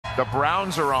The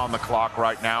Browns are on the clock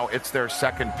right now. It's their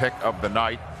second pick of the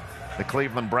night. The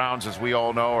Cleveland Browns, as we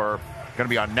all know, are going to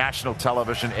be on national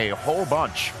television a whole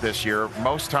bunch this year.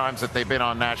 Most times that they've been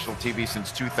on national TV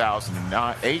since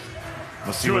 2008.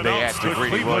 We'll see what they add to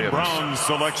Greedy Cleveland Williams. Browns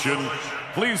selection.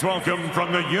 Please welcome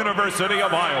from the University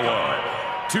of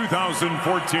Iowa,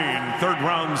 2014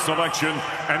 third-round selection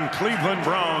and Cleveland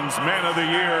Browns Man of the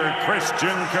Year,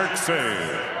 Christian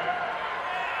Kirksey.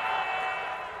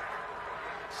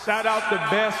 Shout out the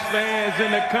best fans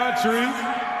in the country.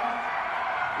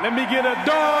 Let me get a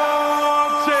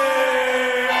dog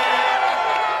cheer.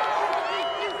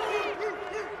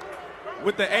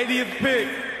 With the 80th pick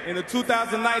in the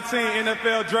 2019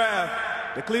 NFL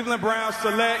Draft, the Cleveland Browns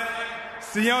select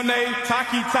Sione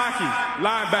Takitaki,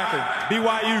 linebacker,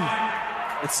 BYU.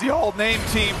 It's the old name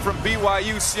team from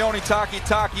BYU, Sione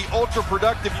Takitaki, ultra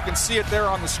productive. You can see it there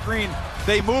on the screen.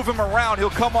 They move him around. He'll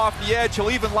come off the edge.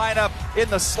 He'll even line up in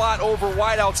the slot over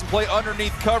wideouts and play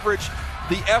underneath coverage.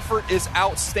 The effort is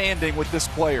outstanding with this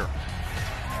player.